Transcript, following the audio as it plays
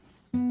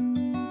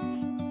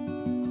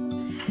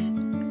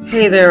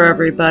Hey there,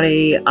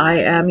 everybody. I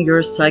am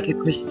your Psychic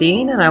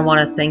Christine, and I want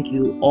to thank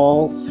you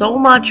all so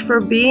much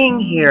for being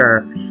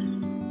here.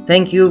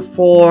 Thank you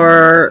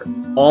for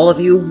all of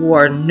you who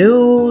are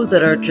new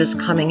that are just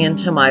coming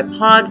into my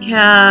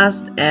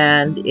podcast.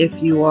 And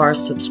if you are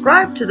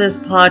subscribed to this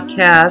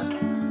podcast,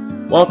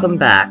 welcome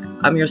back.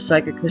 I'm your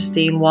Psychic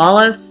Christine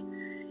Wallace,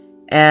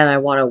 and I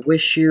want to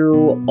wish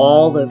you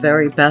all the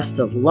very best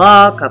of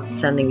luck. I'm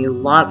sending you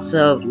lots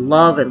of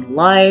love and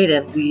light,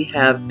 and we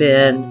have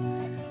been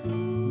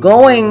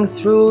going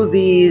through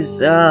these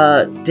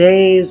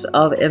days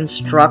of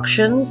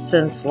instructions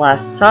since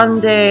last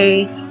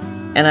Sunday,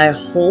 and I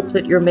hope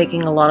that you're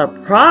making a lot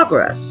of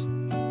progress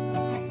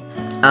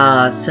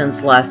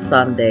since last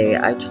Sunday.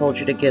 I told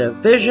you to get a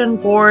vision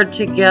board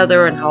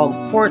together and how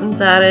important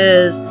that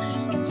is.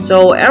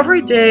 So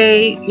every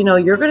day,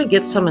 you're going to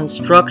get some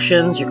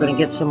instructions, you're going to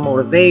get some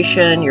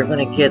motivation, you're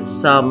going to get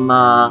some,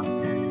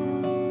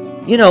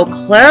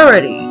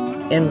 clarity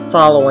in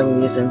following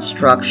these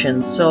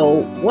instructions.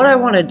 So what I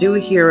want to do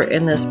here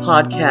in this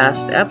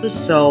podcast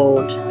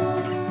episode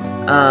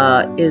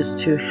is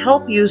to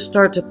help you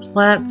start to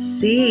plant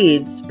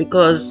seeds,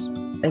 because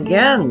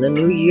again, the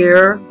new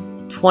year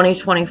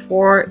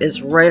 2024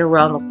 is right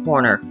around the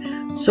corner.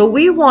 So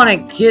we want to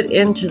get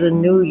into the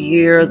new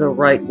year the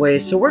right way.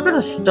 So we're going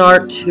to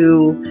start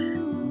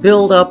to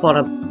build up on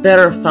a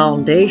better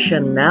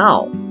foundation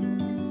now.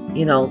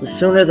 The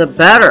sooner the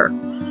better.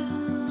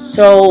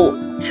 So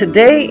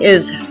today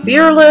is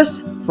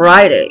Fearless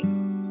Friday,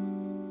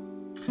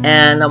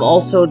 and I'm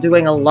also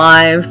doing a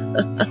live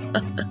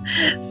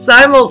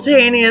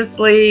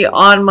simultaneously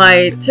on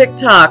my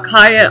TikTok.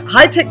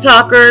 Hi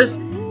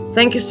TikTokers,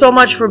 thank you so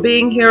much for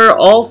being here.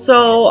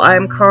 Also,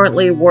 I'm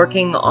currently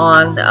working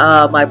on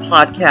my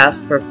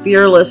podcast for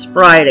Fearless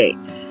Friday.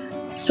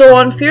 So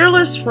on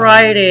Fearless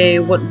Friday,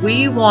 what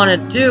we want to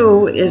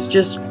do is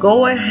just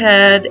go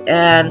ahead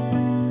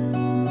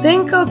and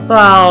think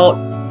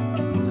about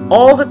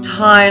all the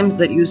times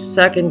that you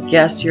second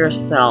guess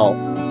yourself.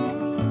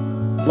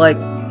 Like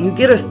you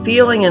get a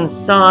feeling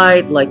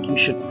inside like you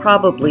should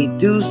probably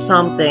do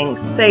something,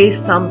 say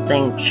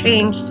something,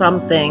 change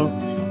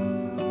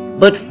something,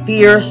 but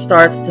fear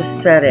starts to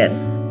set in.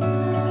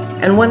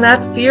 And when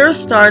that fear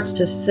starts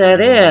to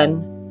set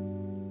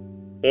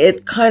in,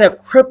 it kind of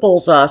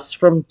cripples us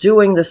from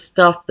doing the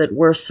stuff that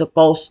we're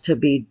supposed to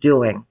be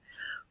doing.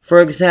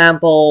 For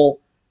example,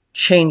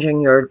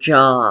 changing your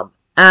job,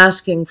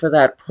 asking for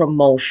that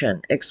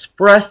promotion,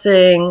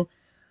 expressing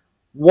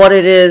what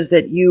it is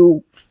that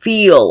you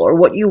feel or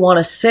what you want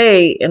to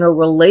say in a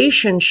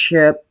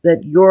relationship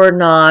that you're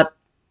not,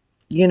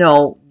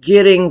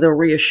 getting the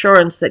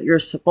reassurance that you're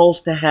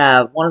supposed to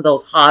have. One of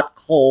those hot,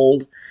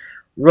 cold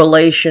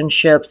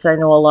relationships. I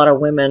know a lot of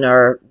women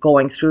are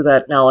going through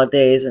that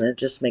nowadays, and it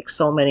just makes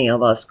so many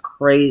of us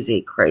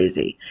crazy.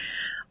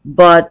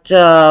 But,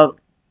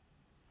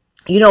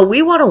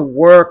 we want to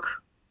work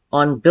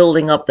on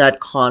building up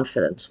that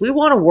confidence. We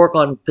want to work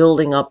on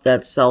building up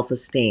that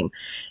self-esteem.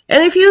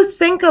 And if you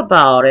think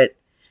about it,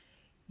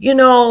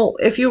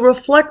 if you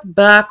reflect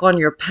back on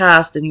your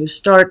past and you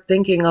start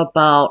thinking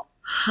about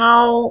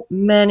how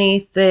many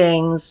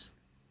things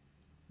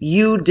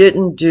you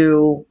didn't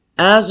do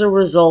as a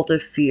result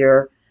of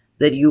fear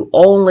that you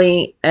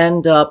only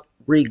end up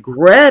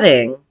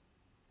regretting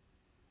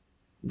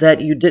that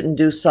you didn't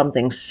do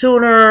something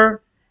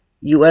sooner,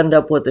 you end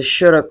up with the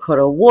shoulda,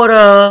 coulda,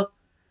 woulda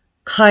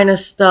kind of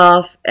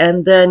stuff,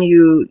 and then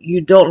you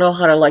don't know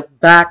how to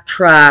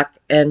backtrack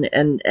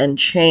and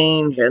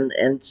change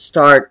and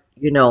start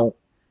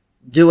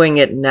doing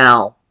it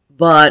now.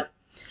 But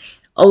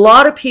a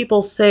lot of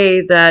people say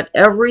that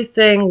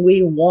everything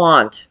we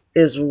want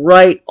is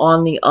right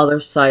on the other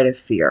side of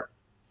fear.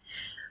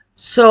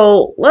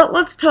 So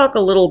let's talk a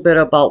little bit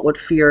about what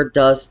fear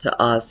does to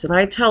us. And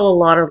I tell a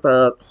lot of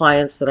the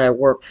clients that I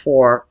work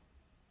for,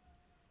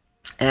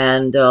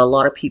 and a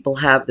lot of people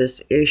have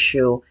this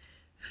issue,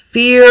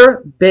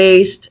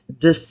 fear-based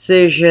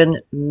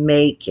decision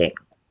making.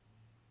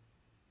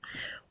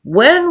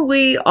 When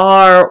we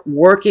are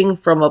working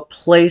from a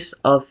place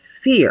of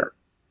fear,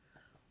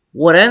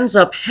 what ends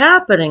up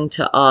happening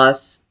to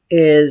us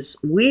is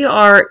we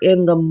are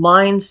in the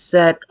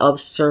mindset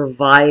of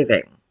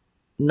surviving,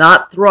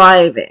 not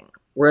thriving.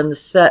 We're in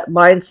the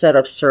mindset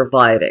of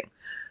surviving.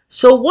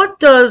 So what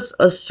does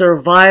a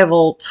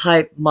survival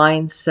type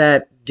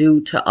mindset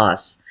do to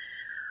us?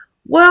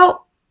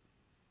 Well,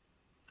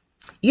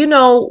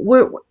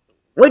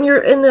 when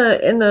you're in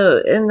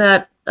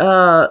that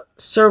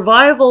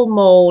survival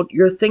mode,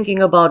 you're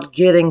thinking about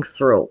getting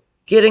through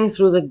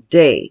the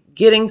day,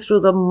 getting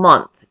through the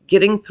month,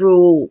 getting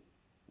through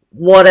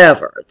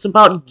whatever. It's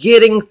about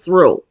getting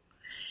through.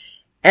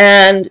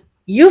 And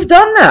you've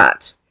done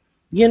that,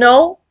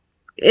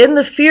 In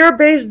the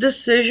fear-based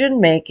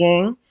decision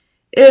making,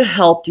 it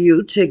helped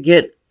you to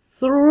get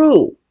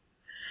through.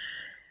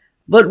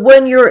 But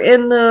when you're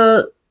in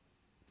the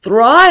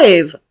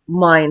thrive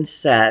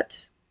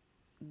mindset,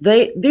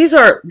 this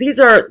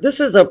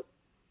is a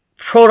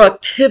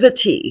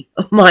productivity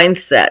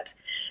mindset.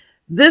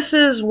 This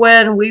is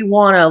when we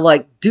want to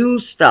like do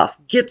stuff,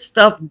 get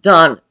stuff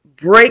done,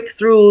 break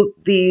through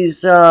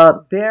these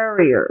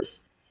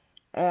barriers.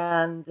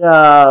 And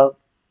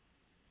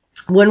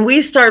when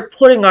we start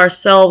putting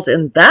ourselves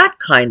in that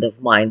kind of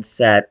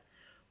mindset,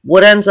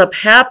 what ends up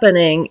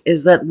happening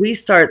is that we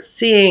start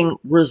seeing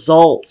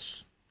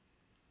results.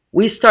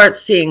 We start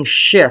seeing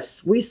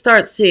shifts. We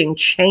start seeing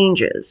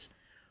changes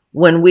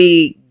when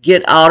we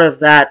get out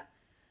of that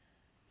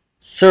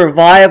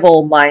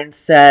survival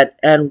mindset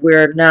and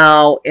we're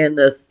now in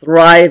the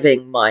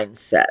thriving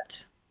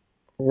mindset,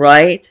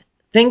 right?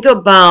 Think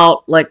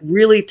about like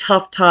really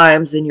tough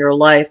times in your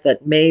life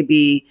that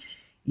maybe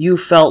you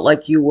felt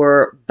like you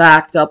were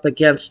backed up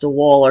against a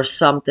wall or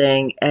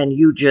something and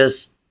you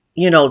just,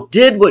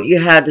 did what you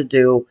had to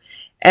do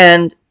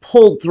and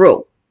pulled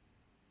through.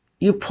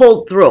 You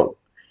pulled through.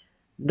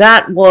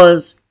 That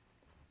was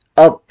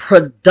a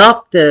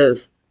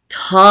productive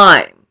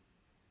time,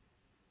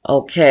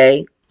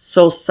 okay?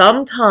 So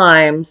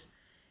sometimes,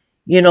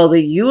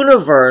 the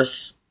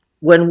universe,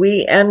 when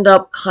we end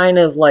up kind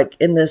of like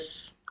in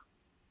this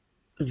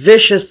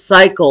vicious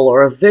cycle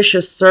or a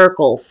vicious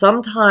circle,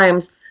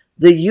 sometimes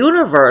the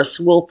universe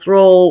will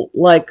throw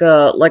like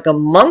a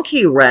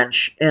monkey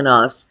wrench in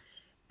us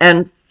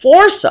and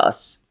force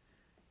us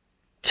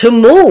to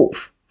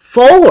move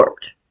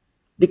forward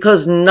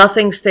because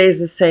nothing stays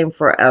the same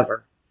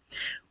forever.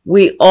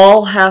 We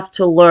all have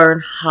to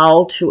learn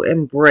how to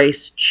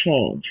embrace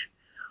change.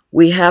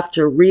 We have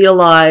to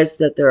realize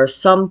that there are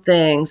some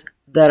things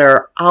that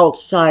are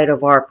outside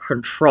of our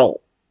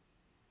control.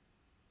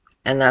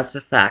 And that's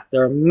a fact.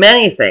 There are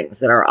many things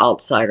that are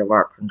outside of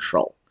our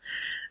control.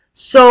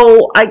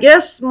 So I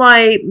guess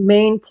my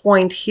main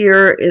point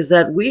here is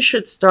that we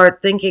should start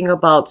thinking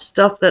about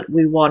stuff that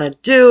we want to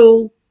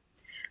do,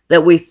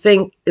 that we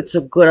think it's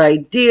a good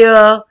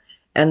idea,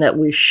 and that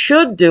we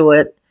should do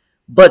it,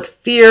 but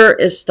fear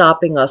is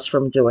stopping us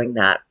from doing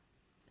that.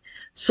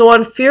 So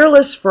on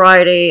Fearless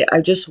Friday, I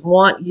just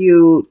want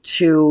you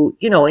to,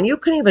 and you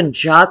can even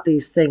jot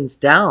these things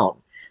down.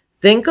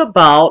 Think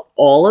about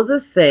all of the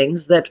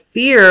things that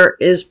fear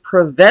is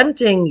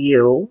preventing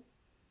you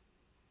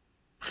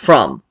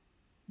from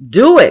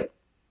doing.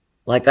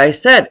 Like I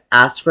said,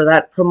 ask for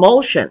that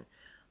promotion.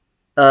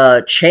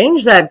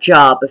 Change that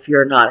job if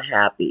you're not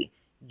happy.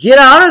 Get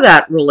out of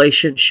that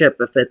relationship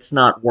if it's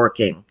not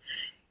working.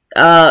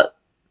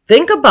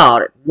 Think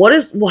about it.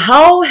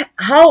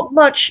 How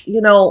much,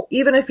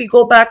 even if you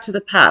go back to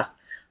the past,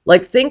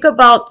 like think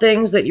about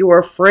things that you were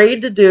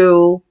afraid to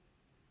do,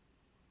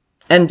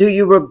 and do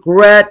you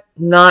regret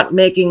not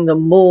making the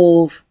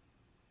move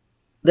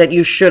that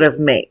you should have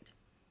made?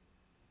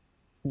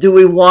 Do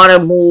we want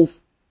to move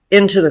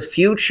into the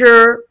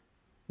future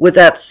with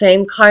that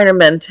same kind of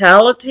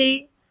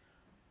mentality?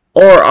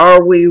 Or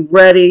are we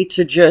ready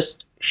to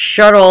just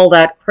shut all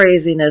that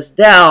craziness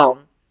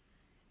down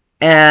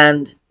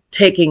and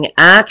taking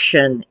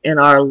action in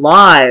our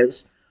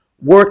lives,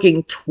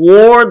 working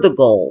toward the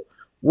goal,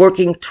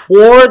 working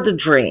toward the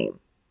dream?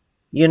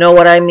 You know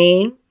what I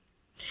mean?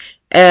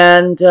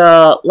 And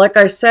like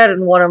I said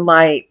in one of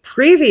my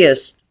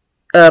previous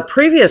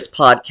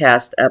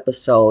podcast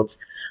episodes,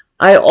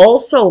 I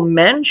also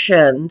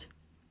mentioned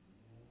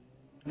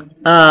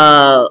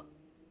how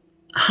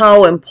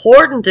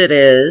important it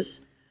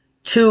is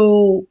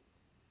to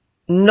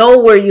know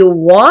where you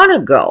want to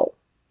go.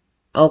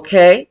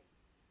 Okay?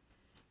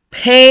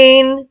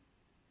 Pain,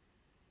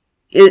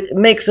 it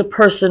makes a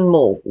person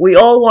move. We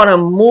all want to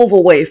move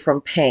away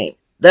from pain.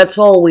 That's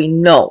all we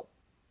know.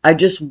 I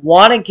just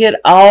want to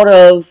get out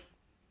of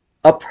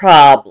a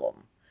problem.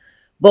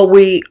 But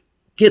we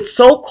get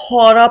so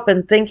caught up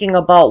in thinking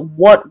about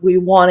what we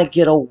want to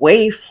get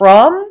away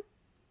from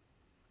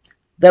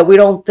that we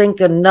don't think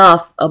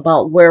enough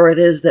about where it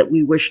is that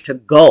we wish to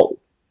go.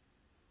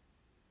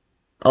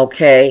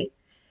 Okay?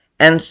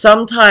 And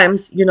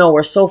sometimes,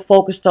 we're so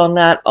focused on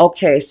that,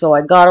 okay, so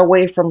I got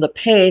away from the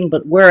pain,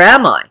 but where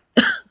am I?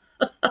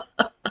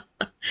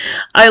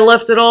 I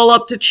left it all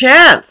up to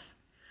chance.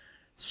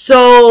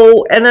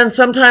 So, and then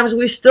sometimes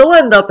we still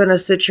end up in a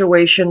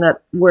situation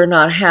that we're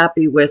not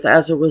happy with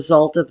as a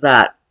result of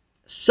that.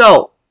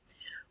 So,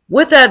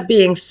 with that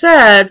being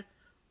said,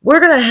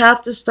 we're going to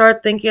have to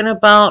start thinking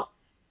about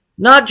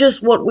not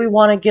just what we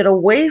want to get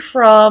away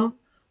from,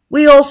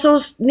 we also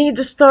need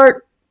to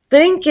start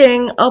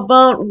thinking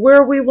about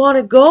where we want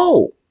to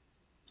go.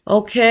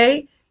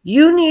 Okay?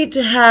 You need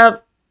to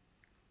have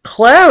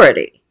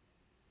clarity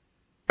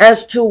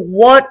as to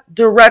what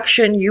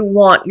direction you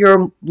want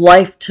your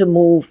life to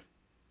move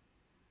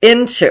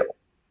into.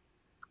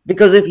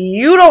 Because if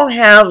you don't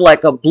have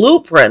like a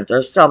blueprint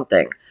or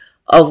something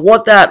of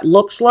what that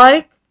looks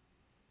like,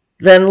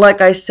 then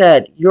like I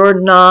said, you're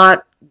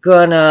not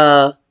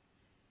gonna,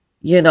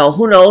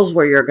 who knows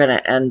where you're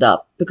gonna end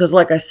up. Because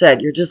like I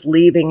said, you're just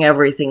leaving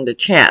everything to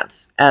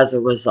chance as a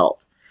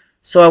result.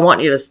 So I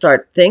want you to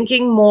start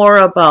thinking more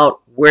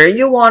about where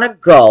you want to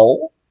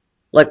go.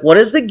 Like, what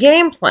is the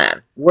game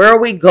plan? Where are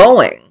we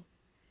going?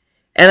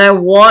 And I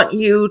want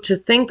you to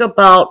think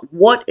about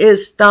what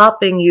is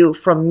stopping you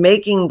from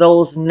making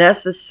those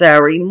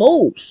necessary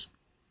moves.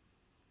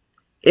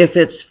 If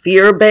it's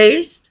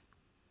fear-based,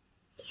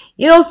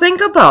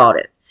 think about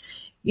it.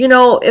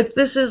 If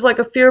this is like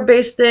a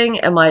fear-based thing,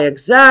 am I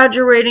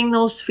exaggerating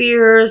those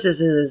fears?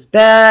 Is it as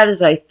bad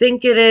as I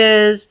think it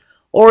is?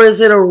 Or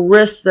is it a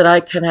risk that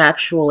I can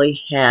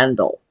actually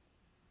handle?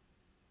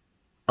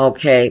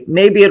 Okay,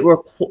 maybe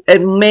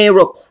it may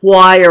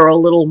require a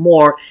little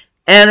more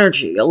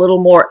energy, a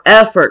little more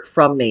effort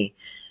from me.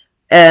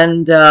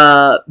 And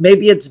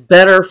maybe it's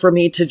better for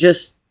me to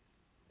just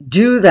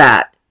do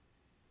that,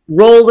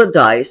 roll the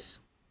dice,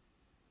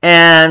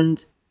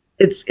 and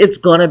it's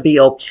going to be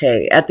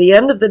okay. At the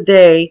end of the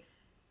day,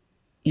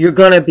 you're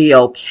going to be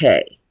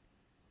okay.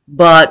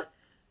 But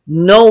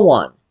no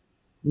one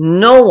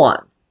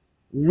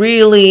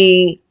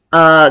really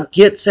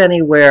gets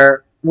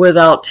anywhere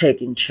without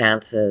taking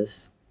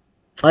chances.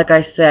 Like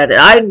I said,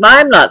 I'm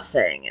not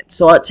saying it,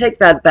 so I'll take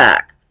that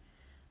back.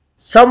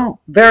 Some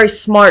very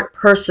smart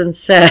person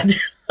said,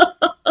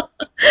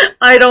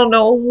 I don't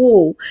know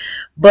who,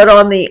 but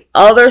on the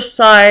other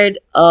side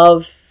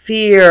of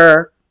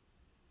fear,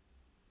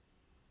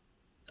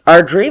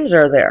 our dreams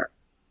are there.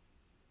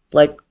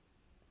 Like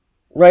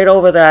right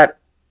over that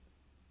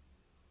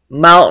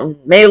mountain,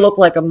 may look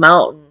like a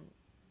mountain,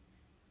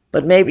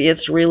 but maybe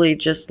it's really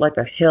just like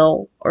a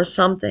hill or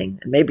something.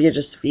 And maybe it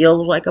just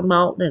feels like a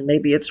mountain, and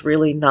maybe it's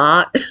really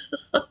not.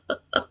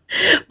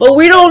 But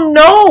we don't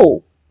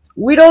know.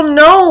 We don't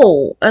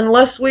know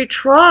unless we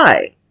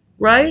try,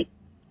 right?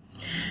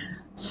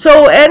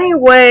 So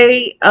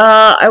anyway,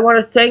 I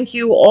want to thank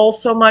you all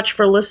so much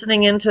for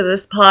listening into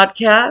this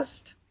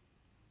podcast.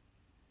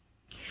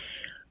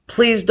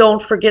 Please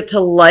don't forget to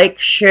like,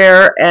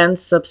 share, and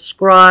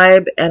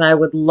subscribe, and I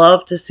would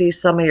love to see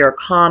some of your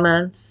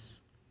comments.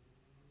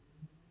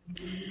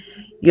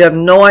 You have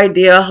no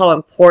idea how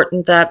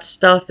important that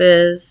stuff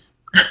is.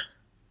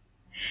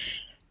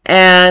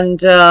 And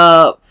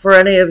for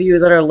any of you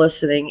that are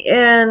listening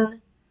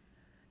in,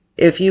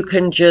 if you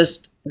can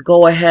just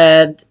go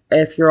ahead,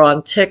 if you're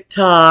on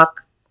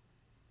TikTok,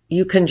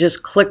 you can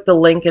just click the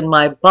link in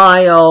my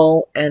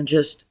bio and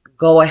just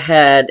go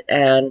ahead,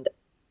 and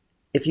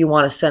if you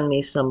want to send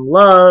me some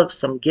love,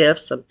 some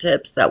gifts, some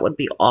tips, that would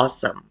be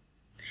awesome.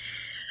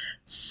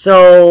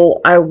 So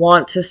I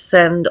want to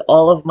send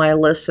all of my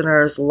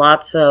listeners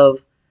lots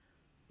of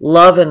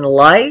love and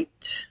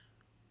light.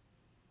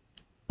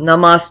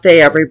 Namaste,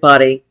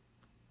 everybody.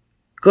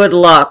 Good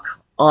luck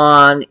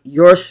on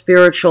your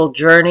spiritual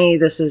journey.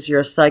 This is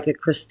your psychic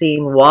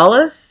Christine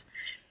Wallace,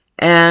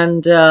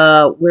 and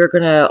we're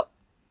going to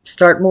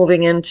start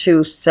moving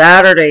into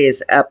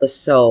Saturday's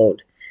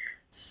episode.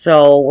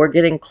 So we're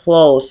getting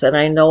close, and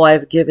I know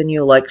I've given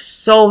you like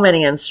so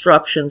many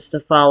instructions to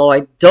follow.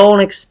 I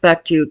don't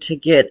expect you to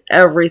get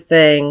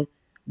everything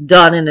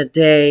done in a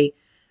day.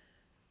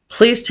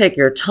 Please take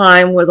your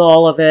time with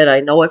all of it. I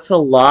know it's a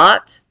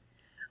lot,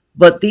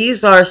 but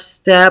these are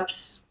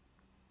steps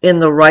in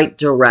the right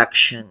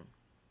direction.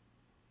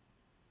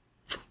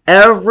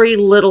 Every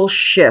little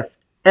shift,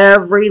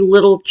 every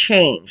little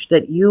change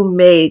that you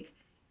make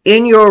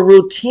in your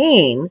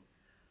routine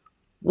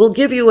will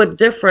give you a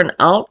different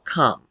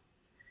outcome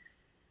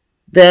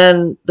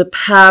than the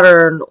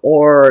pattern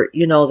or,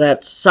 that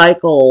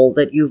cycle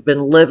that you've been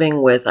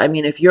living with. I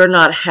mean, if you're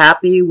not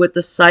happy with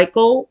the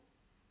cycle,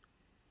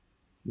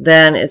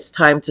 then it's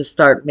time to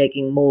start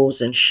making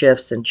moves and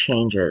shifts and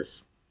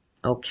changes.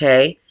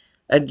 Okay?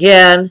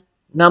 Again,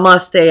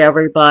 namaste,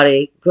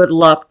 everybody. Good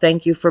luck.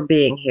 Thank you for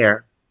being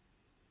here.